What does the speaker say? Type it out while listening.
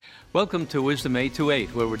Welcome to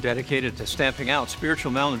Wisdom828, where we're dedicated to stamping out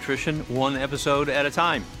spiritual malnutrition one episode at a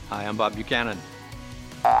time. Hi, I'm Bob Buchanan.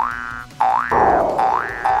 Who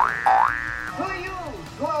are you,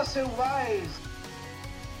 who are so wise?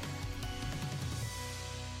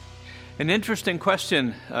 An interesting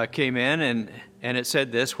question came in, and it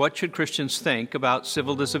said this: what should Christians think about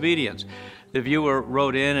civil disobedience? The viewer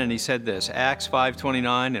wrote in and he said this: Acts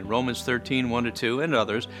 5:29 and Romans 13:1-2 and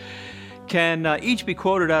others can each be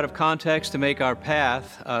quoted out of context to make our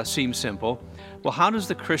path seem simple. Well, how does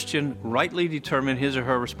the Christian rightly determine his or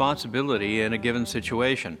her responsibility in a given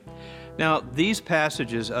situation? Now, these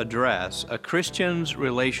passages address a Christian's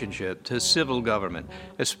relationship to civil government,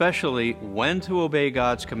 especially when to obey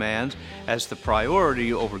God's commands as the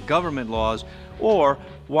priority over government laws, or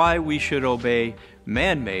why we should obey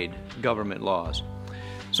man-made government laws.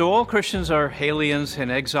 So all Christians are aliens and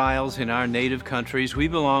exiles in our native countries. We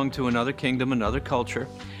belong to another kingdom, another culture.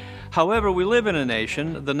 However, we live in a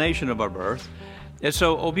nation, the nation of our birth, and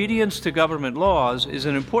so obedience to government laws is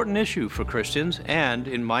an important issue for Christians and,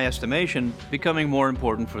 in my estimation, becoming more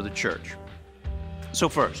important for the church. So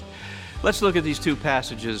first, let's look at these two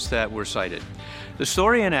passages that were cited. The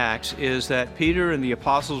story in Acts is that Peter and the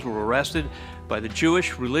apostles were arrested by the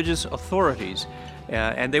Jewish religious authorities,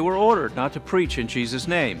 and they were ordered not to preach in Jesus'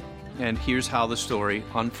 name. And here's how the story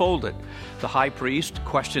unfolded. The high priest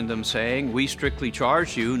questioned them, saying, "We strictly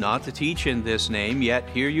charged you not to teach in this name, yet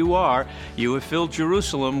here you are. You have filled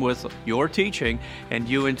Jerusalem with your teaching, and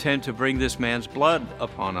you intend to bring this man's blood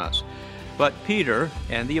upon us." But Peter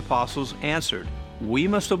and the apostles answered, "We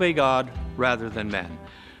must obey God rather than men.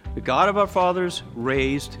 The God of our fathers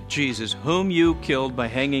raised Jesus, whom you killed by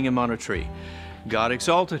hanging him on a tree. God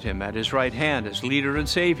exalted him at his right hand as leader and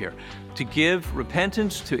Savior, to give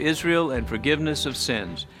repentance to Israel and forgiveness of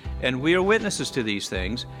sins. And we are witnesses to these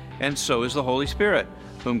things, and so is the Holy Spirit,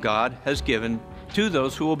 whom God has given to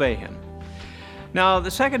those who obey him." Now, the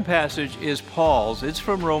second passage is Paul's. It's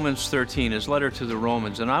from Romans 13, his letter to the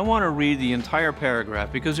Romans, and I want to read the entire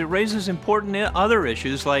paragraph because it raises important other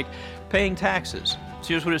issues like paying taxes. So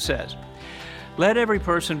here's what it says: "Let every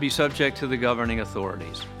person be subject to the governing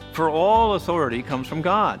authorities. For all authority comes from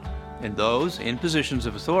God, and those in positions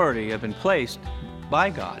of authority have been placed by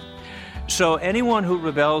God. So anyone who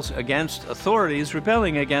rebels against authority is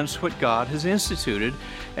rebelling against what God has instituted,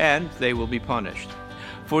 and they will be punished.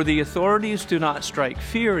 For the authorities do not strike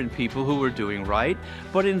fear in people who are doing right,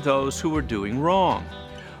 but in those who are doing wrong.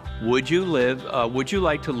 Would you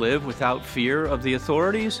like to live without fear of the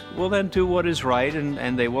authorities? Well, then do what is right,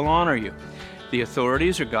 and they will honor you. The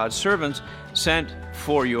authorities are God's servants, sent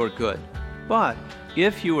for your good. But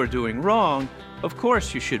if you are doing wrong, of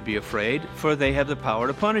course you should be afraid, for they have the power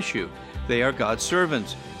to punish you. They are God's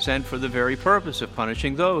servants, sent for the very purpose of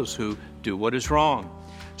punishing those who do what is wrong.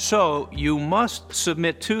 So you must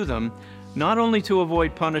submit to them, not only to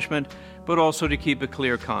avoid punishment, but also to keep a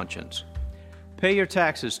clear conscience. Pay your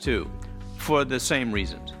taxes too, for the same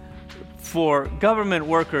reasons. For government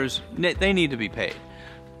workers, they need to be paid.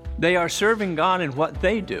 They are serving God in what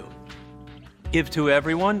they do. Give to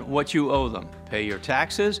everyone what you owe them. Pay your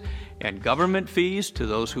taxes and government fees to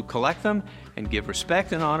those who collect them, and give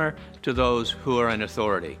respect and honor to those who are in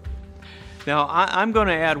authority." Now, I'm going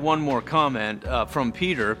to add one more comment from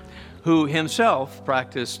Peter, who himself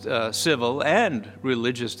practiced civil and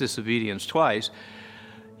religious disobedience twice.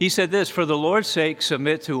 He said this: "For the Lord's sake,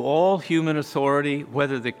 submit to all human authority,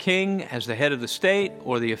 whether the king as the head of the state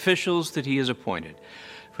or the officials that he has appointed.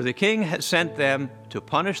 For the king has sent them to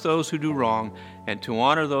punish those who do wrong and to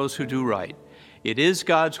honor those who do right. It is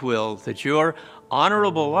God's will that your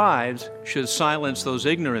honorable lives should silence those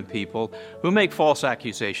ignorant people who make false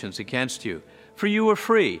accusations against you. For you are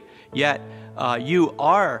free, yet you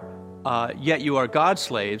are God's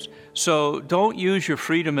slaves, so don't use your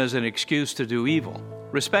freedom as an excuse to do evil.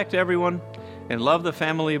 Respect everyone and love the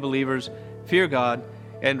family of believers, fear God,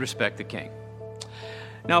 and respect the king."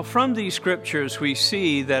 Now, from these scriptures, we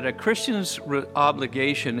see that a Christian's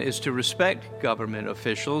obligation is to respect government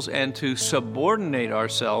officials and to subordinate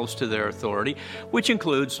ourselves to their authority, which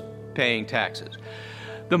includes paying taxes.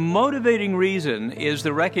 The motivating reason is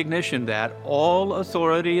the recognition that all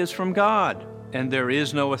authority is from God, and there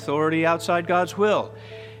is no authority outside God's will.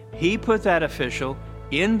 He put that official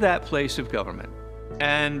in that place of government.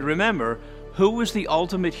 And remember, who was the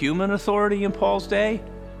ultimate human authority in Paul's day?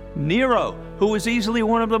 Nero, who was easily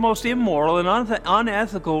one of the most immoral and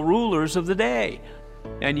unethical rulers of the day.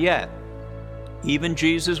 And yet, even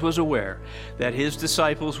Jesus was aware that his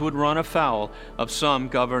disciples would run afoul of some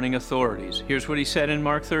governing authorities. Here's what he said in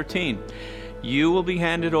Mark 13. you will be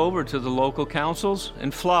handed over to the local councils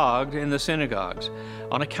and flogged in the synagogues.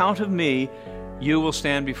 On account of me, you will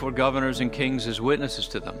stand before governors and kings as witnesses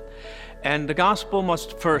to them. And the gospel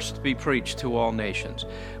must first be preached to all nations.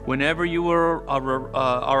 Whenever you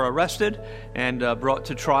are arrested and brought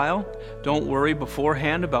to trial, don't worry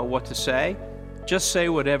beforehand about what to say. Just say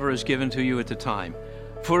whatever is given to you at the time.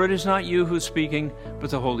 For it is not you who's speaking,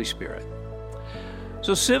 but the Holy Spirit.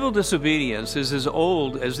 So civil disobedience is as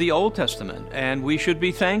old as the Old Testament, and we should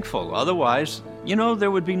be thankful. Otherwise,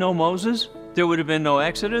 there would be no Moses, there would have been no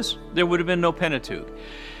Exodus, there would have been no Pentateuch.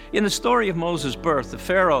 In the story of Moses' birth, the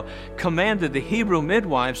Pharaoh commanded the Hebrew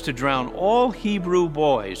midwives to drown all Hebrew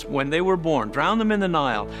boys when they were born, drown them in the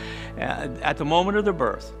Nile at the moment of their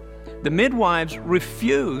birth. The midwives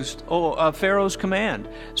refused Pharaoh's command,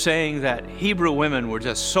 saying that Hebrew women were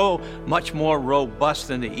just so much more robust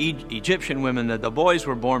than the Egyptian women that the boys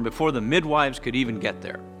were born before the midwives could even get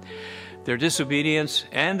there. Their disobedience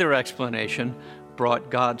and their explanation brought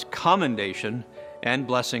God's commendation and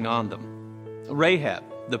blessing on them. Rahab,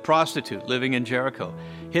 the prostitute living in Jericho,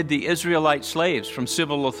 hid the Israelite slaves from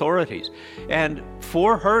civil authorities. And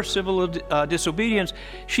for her civil disobedience,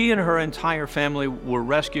 she and her entire family were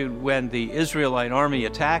rescued when the Israelite army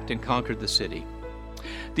attacked and conquered the city.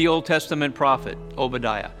 The Old Testament prophet,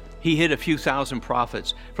 Obadiah, he hid a few thousand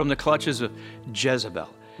prophets from the clutches of Jezebel.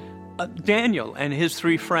 Daniel and his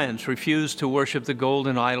 3 friends refused to worship the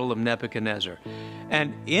golden idol of Nebuchadnezzar.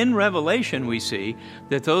 And in Revelation we see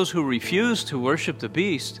that those who refused to worship the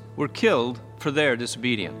beast were killed for their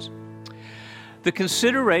disobedience. The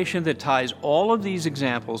consideration that ties all of these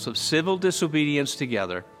examples of civil disobedience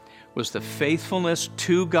together was the faithfulness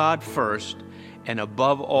to God first and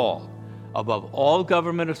above all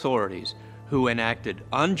government authorities who enacted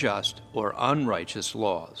unjust or unrighteous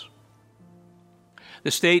laws. The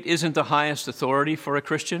state isn't the highest authority for a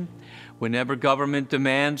Christian. Whenever government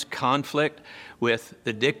demands conflict with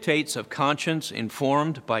the dictates of conscience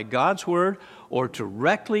informed by God's word or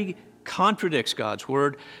directly contradicts God's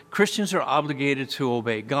word, Christians are obligated to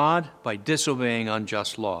obey God by disobeying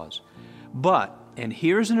unjust laws. But, and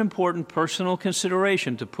here's an important personal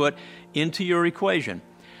consideration to put into your equation,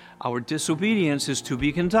 our disobedience is to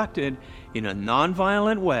be conducted in a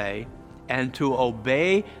nonviolent way and to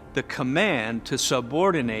obey the command to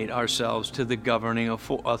subordinate ourselves to the governing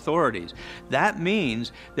authorities. That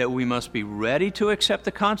means that we must be ready to accept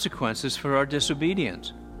the consequences for our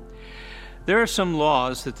disobedience. There are some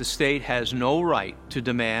laws that the state has no right to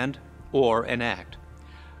demand or enact.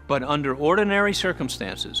 But under ordinary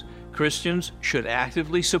circumstances, Christians should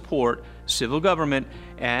actively support civil government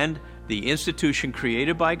and the institution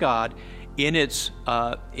created by God in its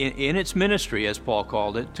ministry, as Paul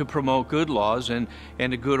called it, to promote good laws and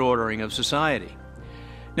a good ordering of society.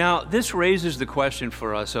 Now, this raises the question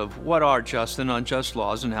for us of what are just and unjust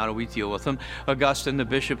laws and how do we deal with them. Augustine, the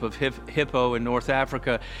bishop of Hippo in North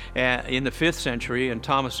Africa in the 5th century, and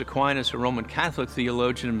Thomas Aquinas, a Roman Catholic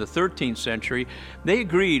theologian in the 13th century, they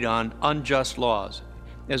agreed on unjust laws.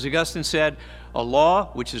 As Augustine said, a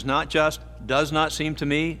law which is not just does not seem to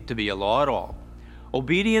me to be a law at all.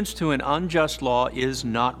 Obedience to an unjust law is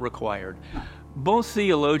not required. Both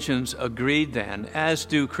theologians agreed then, as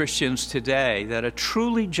do Christians today, that a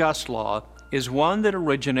truly just law is one that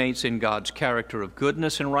originates in God's character of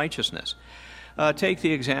goodness and righteousness. Take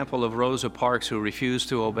the example of Rosa Parks, who refused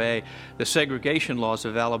to obey the segregation laws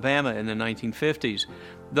of Alabama in the 1950s.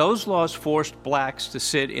 Those laws forced blacks to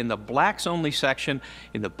sit in the blacks-only section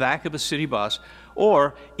in the back of a city bus,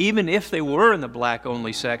 or even if they were in the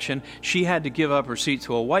black-only section, she had to give up her seat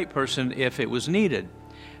to a white person if it was needed.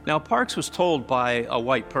 Now, Parks was told by a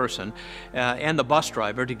white person and the bus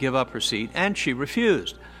driver to give up her seat, and she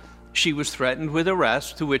refused. She was threatened with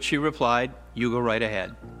arrest, to which she replied, "You go right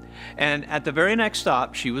ahead." And at the very next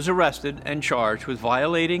stop, she was arrested and charged with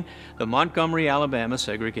violating the Montgomery, Alabama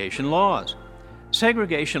segregation laws.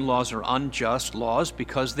 Segregation laws are unjust laws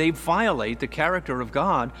because they violate the character of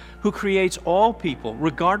God, who creates all people,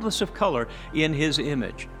 regardless of color, in His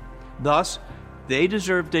image. Thus, they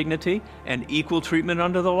deserve dignity and equal treatment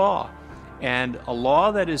under the law. And a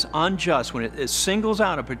law that is unjust, when it singles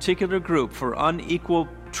out a particular group for unequal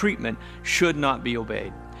treatment, should not be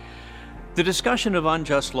obeyed. The discussion of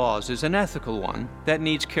unjust laws is an ethical one that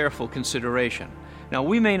needs careful consideration. Now,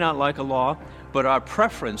 we may not like a law, but our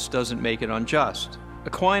preference doesn't make it unjust.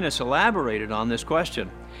 Aquinas elaborated on this question.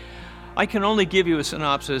 I can only give you a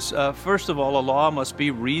synopsis. First of all, a law must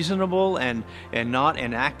be reasonable and not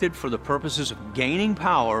enacted for the purposes of gaining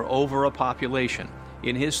power over a population.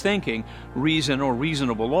 In his thinking, reason or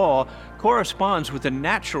reasonable law corresponds with the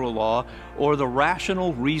natural law or the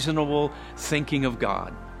rational, reasonable thinking of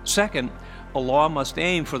God. Second, a law must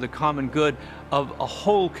aim for the common good of a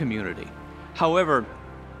whole community. However,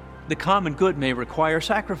 the common good may require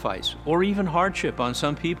sacrifice or even hardship on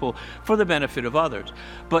some people for the benefit of others,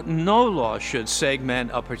 but no law should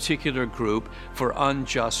segment a particular group for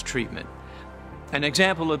unjust treatment. An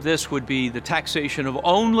example of this would be the taxation of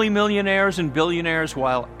only millionaires and billionaires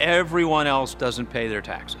while everyone else doesn't pay their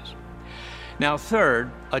taxes. Now,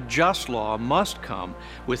 third, a just law must come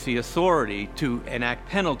with the authority to enact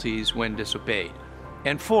penalties when disobeyed.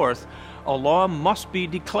 And fourth, a law must be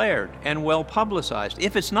declared and well publicized.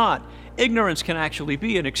 If it's not, ignorance can actually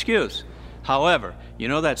be an excuse. However, you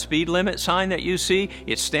know that speed limit sign that you see?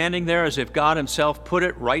 It's standing there as if God himself put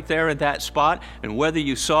it right there in that spot, and whether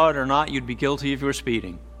you saw it or not, you'd be guilty of your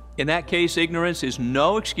speeding. In that case, ignorance is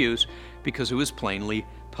no excuse because it was plainly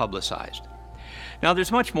publicized. Now,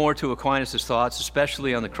 there's much more to Aquinas' thoughts,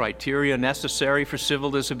 especially on the criteria necessary for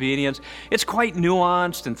civil disobedience. It's quite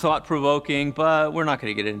nuanced and thought-provoking, but we're not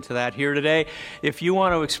going to get into that here today. If you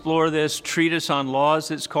want to explore this treatise on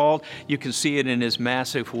laws, it's called, you can see it in his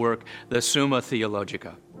massive work, the Summa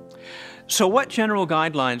Theologica. So what general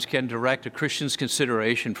guidelines can direct a Christian's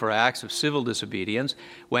consideration for acts of civil disobedience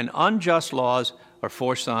when unjust laws are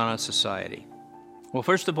forced on a society? Well,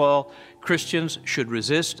 first of all, Christians should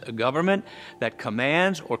resist a government that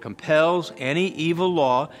commands or compels any evil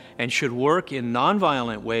law and should work in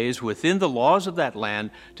nonviolent ways within the laws of that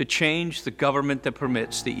land to change the government that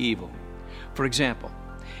permits the evil. For example,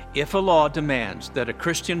 if a law demands that a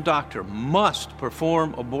Christian doctor must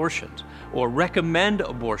perform abortions or recommend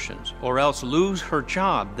abortions or else lose her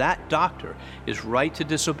job, that doctor is right to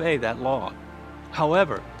disobey that law.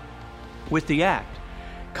 However, with the act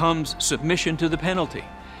comes submission to the penalty,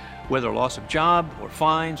 whether loss of job or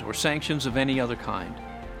fines or sanctions of any other kind.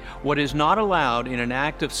 What is not allowed in an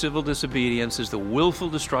act of civil disobedience is the willful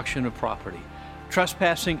destruction of property.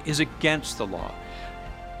 Trespassing is against the law.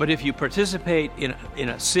 But if you participate in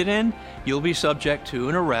a sit-in, you'll be subject to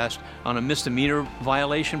an arrest on a misdemeanor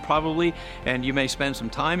violation probably, and you may spend some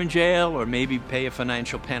time in jail or maybe pay a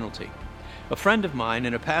financial penalty. A friend of mine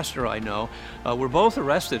and a pastor I know were both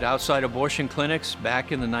arrested outside abortion clinics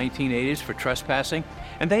back in the 1980s for trespassing,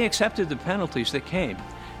 and they accepted the penalties that came.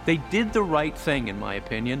 They did the right thing, in my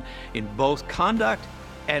opinion, in both conduct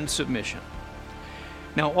and submission.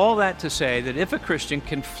 Now, all that to say that if a Christian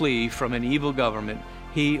can flee from an evil government,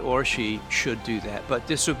 he or she should do that. But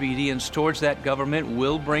disobedience towards that government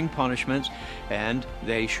will bring punishments, and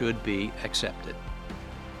they should be accepted.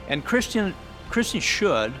 And Christians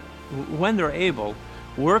should, when they're able,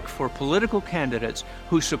 work for political candidates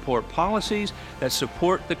who support policies that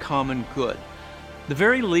support the common good. The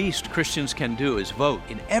very least Christians can do is vote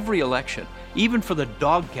in every election, even for the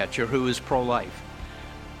dog catcher who is pro-life.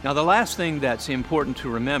 Now, the last thing that's important to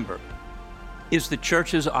remember is the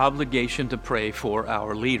church's obligation to pray for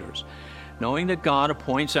our leaders. Knowing that God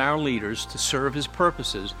appoints our leaders to serve his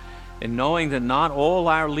purposes, and knowing that not all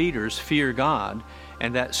our leaders fear God,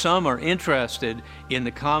 and that some are interested in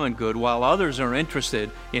the common good while others are interested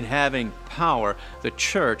in having power, the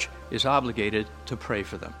church is obligated to pray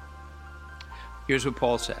for them. Here's what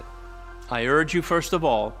Paul said: I urge you first of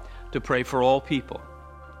all to pray for all people.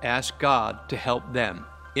 Ask God to help them,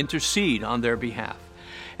 intercede on their behalf,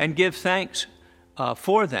 and give thanks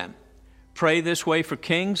for them. Pray this way for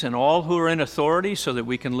kings and all who are in authority so that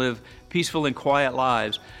we can live peaceful and quiet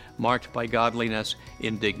lives marked by godliness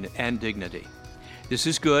and dignity. This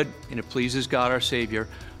is good, and it pleases God our Savior,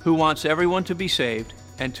 who wants everyone to be saved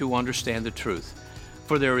and to understand the truth.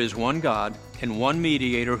 For there is one God and one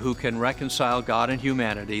mediator who can reconcile God and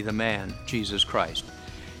humanity, the man, Jesus Christ.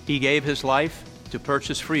 He gave his life to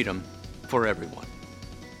purchase freedom for everyone.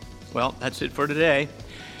 Well, that's it for today.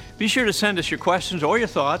 Be sure to send us your questions or your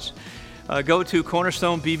thoughts. Go to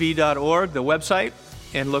cornerstonebb.org, the website,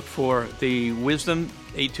 and look for the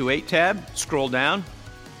Wisdom828 tab. Scroll down.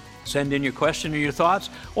 Send in your question or your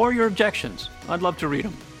thoughts or your objections. I'd love to read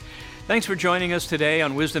them. Thanks for joining us today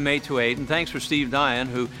on Wisdom828, and thanks for Steve Dyan,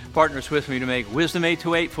 who partners with me to make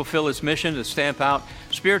Wisdom828 fulfill its mission to stamp out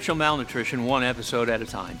spiritual malnutrition one episode at a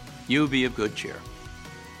time. You be of good cheer.